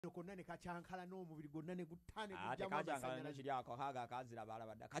konna ne kacankala n'omubiri gwonna ne guttane ate kacankala ne kiri ako kaaga akazira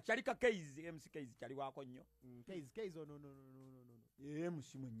balabadda kachali ka Keizi MC Keizi kali wako nnyo Keizi no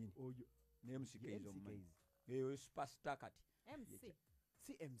MC mwennyini oyo ne MC Keizi omumanyi oyo superstar kati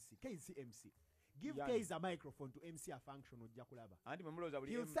MC Keizi MC give Keizi a microphone to MC a function ojja kulaba anti muloza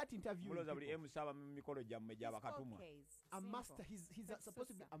buli he'll start interviewing muloza buli MC aba mikolo gyammwe gyabakatumwa a master he's supposed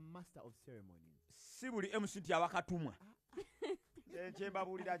to be a master of ceremonies si buli MC nti abakatumwa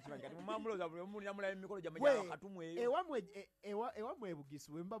Chembabulira kimanyi kati mumamuloza buli omuntu mulayo mikolo gyammwe gyabakatumwa eyo ewamwe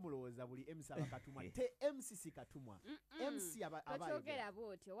ebugisu wemba muloza buli MC abakatumwa te MC si katumwa MC aba tokyogera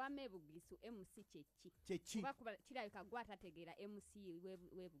bwotyo wamma ebugisu MC kyeki kuba kirabika gwe atategeera MC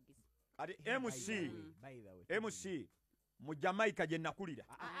webugisu ati MC mu Jamaica gye nakulira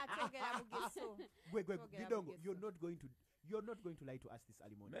ategera bugisu gwe Didongo you're not going to lie to us this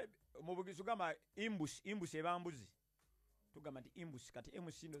early morning mu bugisu gama imbush ebambuzi tugamba nti imbush kati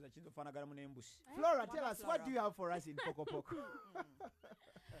MC ndoza kinzo fanagala mu nembush Flora tell us what do you have for us in Pokopoko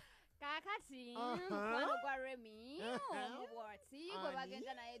kakati mukwano gwa Remy omubwati gwe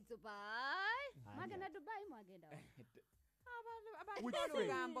bagenda naye Dubai mwagenda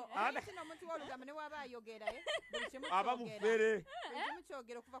Olugambo kino omuntu w'olugambo ne waba ayogera aba mufere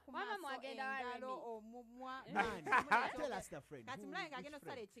mukyogera kuva ku maaso engalo omumwa tell us the friend kati mulabe ng'agenda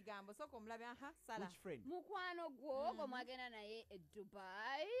osala ekigambo sooka omulabe sala mukwano gwo gwe mwagenda naye e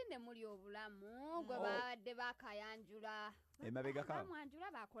Dubai ne muli obulamu gwe babadde bakayanjula emabega ka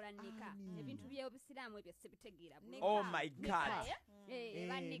bamwanjula bakola nika ebintu by'obusiraamu ebyo sibitegeera oh my god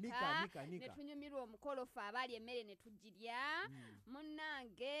banika ne tunyumirwa omukolofa abali emmere ne tugirya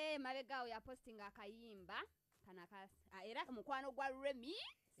munnange mabegaawo yapostinga akayimba era mukwano gwa Remy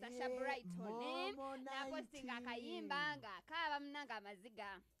Sasha Brighton napostinga akayimba nga akaaba munnange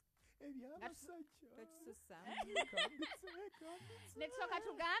amaziga netusooka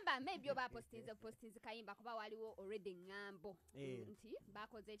tugamba maybe oba postinze kayimba kuba waliwo already ngambo nti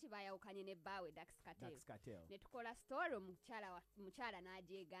bakoze eki bayawukanye ne bawe Dax Cartel netukola story omukyala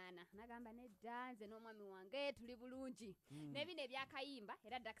n'ajegaana nagamba nedda nze n'omwami wange tuli bulungi nebino ebyakayimba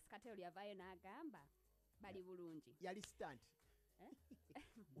era Dax Cartel yavaayo n'agamba bali bulungi yali stunt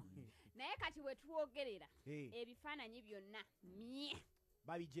naye kati wetwogerera ebifaananyi byonna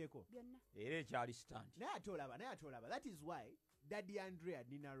babijeko era ekyali stunt naye atolaba that is why Daddy Andrea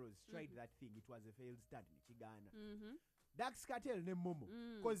Nina Rose tried that thing it was a failed stunt nekigana Dax Cartel ne Momo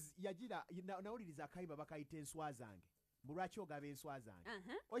cause yagira nawuliriza akayimba bakayita enswa zange mulwaki ogaba enswa zange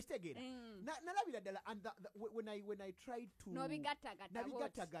okitegeera nalabira ddala and when I tried to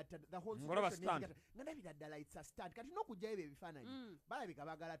nabigattagatta the whole situation nalabira ddala it's a stunt kati n'okujjayo ebyo ebifaananyi balabika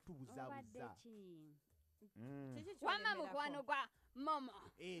bagala tubuzabuza wama mukwano gwa Momo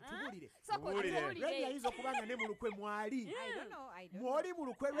tubulire Remy ayinza okubanga ne mulukwe mwali mwoli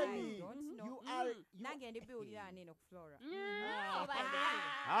mulukwe Remy you are nange ndibiwulira aneno ku Flora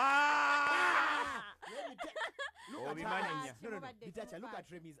obimanya Ditacha look at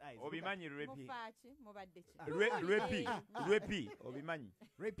Remy's eyes obimanyi Repi mubadde ki Repi obimanyi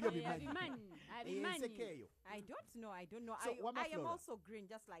Repi obimanyi abimanyi I don't know so, I am also green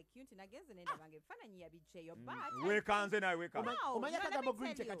just like you nagenze nenda bange bifaananyi yabijeyo but wekanze nawe wekanze omanya kagambo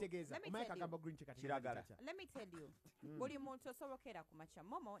green chekategeeza omanya kagambo green chekategeeza let me tell you buli muntu osobokera ku macha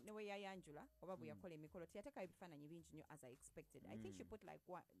Momo ne we yayanjula oba bwe yakola emikolo tiyateka ebifaananyi bingi nnyo as I expected I think she put like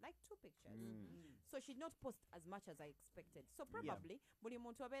 2 pictures so she did not post as much as I expected so probably buli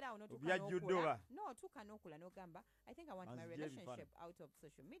muntu obeera ono tukanokula nogamba I think I want my relationship out of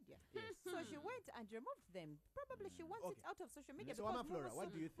social media so she went and removed them probably she wants it out of social media so Mama Flora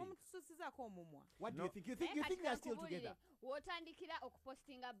what do you think omumwa what do you think you think they are still together wotandikira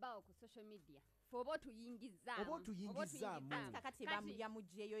okupostinga bao ku social media oba tuyingizaamu kakati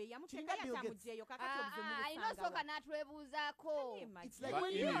yamujeyo yamujeyo kakati ayinosoka natwebuuzaako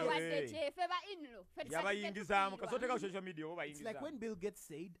wadde kyefe ba inlo yabayingizaamu kasoteka ku social media oba it's like when Bill Gates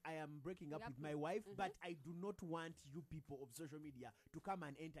said I am breaking up with my wife but I do not want you people of social media to come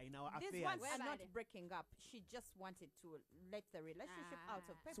and enter in our affairs. These ones are not breaking up. She just wanted to let the relationship out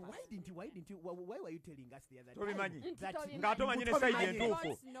of paper. So why why were you telling us the other time tobimanyi that ngatomanyi ne side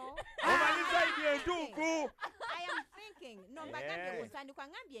entuufu omanyi side entuufu I am thinking no mbagambye kusandikwa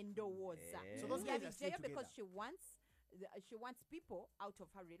ngambye ndowooza so those guys are still because she wants people out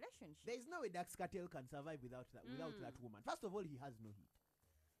of her relationship. There is no way Dax Cartel can survive without that woman. First of all, he has no heat.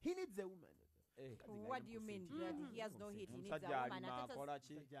 He needs a woman. What do you mean that he has no heat? He needs a woman.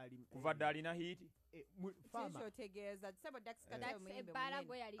 Kuva dalina heat. Tegeeza sebo Dax Cartel muyimbe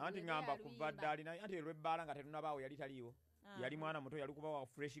anti ngamba kuva dalina anti lwebbaala nga tetunabaawo yali taliiwo yali mwana muto yali kuba wa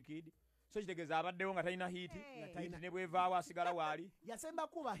fresh kid so kitegeeza abaddewo nga talina hit ne bwevaawo asigala waali yasemba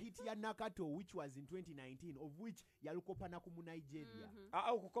kuba hit ya Nakato which was in 2019 of which yalukopana ku mu Nigeria.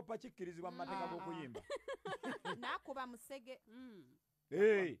 Okukopa kikkirizibwa mu mateeka g'okuyimba nakuba musege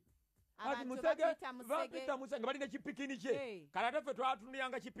kati musege balina kipikini kye kale ate ffe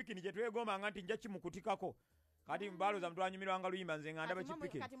twatunulyanga kipikini kye twegombanga nti nja kimukutikako kati mbaloza mutwanyumirwanga luyimba nze nga ndaba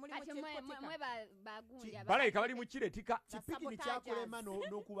kipikini balayika bali mu kiretika kipikini kyakulema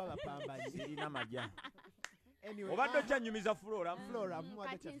n'okuba bapambanyi sirina majja obadde okyanyumiza Flora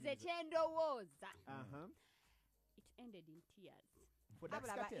kati nze kyendowooza it ended in tears.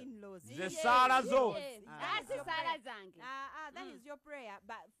 Ze saala zo saala zange. That is your prayer,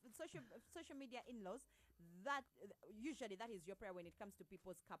 but social media in-laws, that usually that is your prayer when it comes to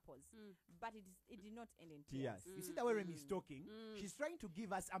people's couples, but it did not end in tears. You see the way Remy is talking, she's trying to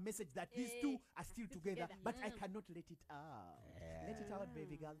give us a message that these two are still together, but I cannot let it out. Let it out,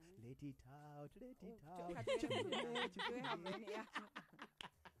 baby girl. Let it out.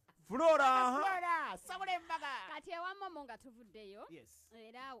 Flora kati ewamomo nga tuvuddeyo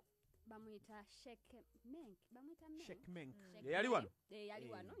era bamuyita Sheikh Menk yali wano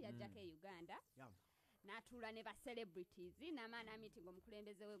yajjako e Uganda n'atuula ne ba celebrities n'amaana meeting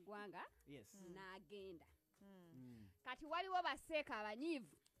omukulembeze w'eggwanga n'agenda kati waliwo baseeka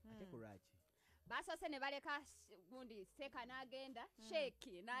abanyiivu basoose ne baleka gundi seeka n'agenda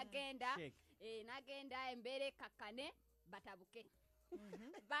sheeki n'agenda embeera ekkakkane batabuke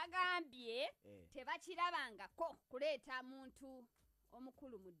bagambye tebakirabangako kuleeta muntu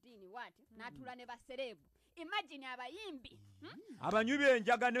omukulu mu ddiini waati n'atuula ne baserebu. Imagine abayimbi abanywi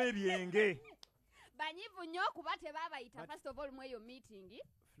b'enjaga n'ebyenge banyivu nnyo kuba tebaabayita first of all mu eyo meeting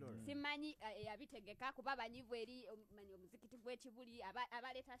simanyi yabitegeka kuba banyivu eri manyi omuzikiti gw'ekibuli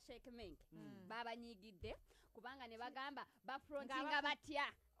abaleeta Sheikh Menk baabanyiigidde kubanga ne bagamba bafrontinga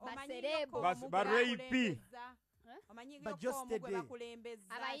batya baserebu bareipi but just today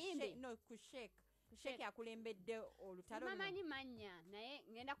abayimbi no kusheke akulembedde olutalo mamanyi manya naye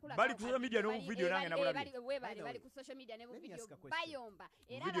ngenda kula bali ku social media no video nange nabulabye bali ku social media ne video bayomba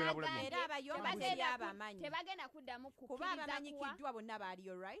era abayomba abamanyi tebagenda kuddamu kuba abamanyikiddwa bonna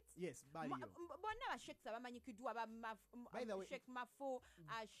baaliyo right yes baaliyo bonna bashekes abamanyikiddwa Sheikh Mafu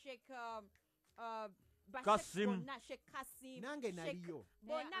Sheikh Kasim nange naliyo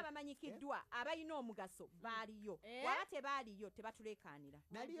bonna abamanyikiddwa abalina omugaso baaliyo waba tebaaliyo tebatulekaanira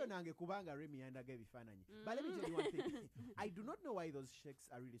naliyo nange kubanga Remy yandaga ebifaananyi but let me tell you one thing I do not know why those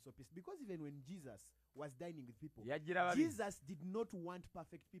sheikhs are really so pissed because even when Jesus was dining with people Jesus did not want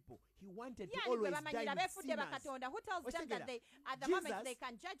perfect people he wanted to always dine with sinners who tells them that they at the moment they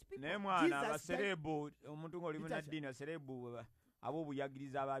can judge people ne mwana abaserebu omuntu ng'oli muna ddiini abaserebu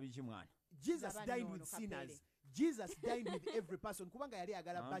ab'obuyagiriza ababiki mwana Jesus dined with sinners. Jesus dined with every person. Kubanga yali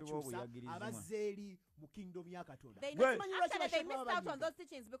agala bachusa abazeri mu kingdom ya Katonda. They missed out on those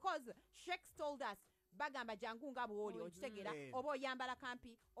teachings because sheikhs told us bagamba jangu nga bwoli okitegera oba oyambala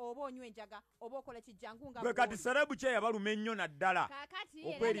kampi oba onywa enjaga oba okola kijjangu nga bwoli kati serebu kye yabalume nnyo naddala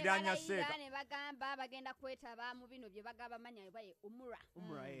okweriranya seeka ne bagamba bagenda kwetaba mu bino bye bagamba manya baye umura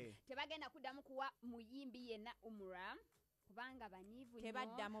tebagenda kuddamu kuwa muyimbi yenna umura kubanga banyivu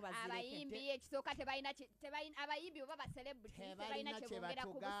tebaddamu abayimbi ekisooka tebalina abayimbi oba baselebrity tebalina kyebongera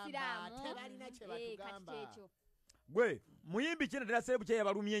ku busiraamu kati ekyo gwe muyimbi kino ddala serebu kye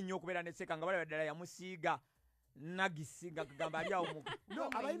yabalumye nnyo okubeera ne seeka nga balaba ddala yamusiiga nagisi nga kugamba ali awo mu no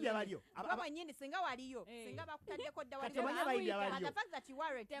abayimbi abaliyo abanyini singa waliyo singa bakutaddeko dda waliyo temanyi abayimbi abaliyo the fact that you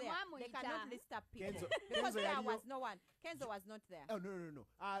weren't there they cannot list up people because there was no one Kenzo was not there oh no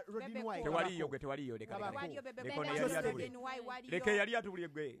Rodin White tewaliyo gwe tewaliyo leka yali atubulye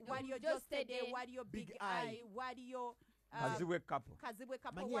gwe waliyo Jostede waliyo Big Eye waliyo Kazibwe kapo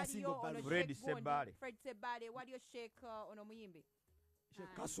waliyo Fred Sebale waliyo Sheikh ono muyimbi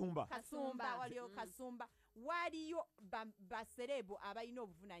Kasumba waliyo Kasumba waliyo baserebu abalina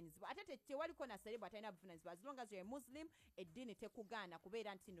obuvunanyizibwa ate tewaliko na serebu atalina obuvunanyizibwa as long as you're a Muslim eddiini tekugaana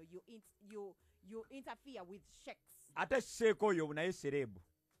kubeera nti no you interfere with sheikhs ate sheekh oyo naye serebu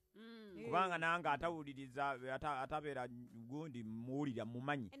kubanga nange atawuliriza atabeera gundi muwulira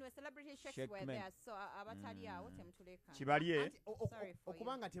mumanyi kibalye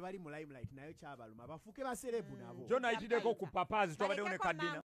okubanga tebali mu limelight nayo kyabaluma bafuuke baserebu nabo kyo nayitiddeko ku papazi twabaddewo ne kaddina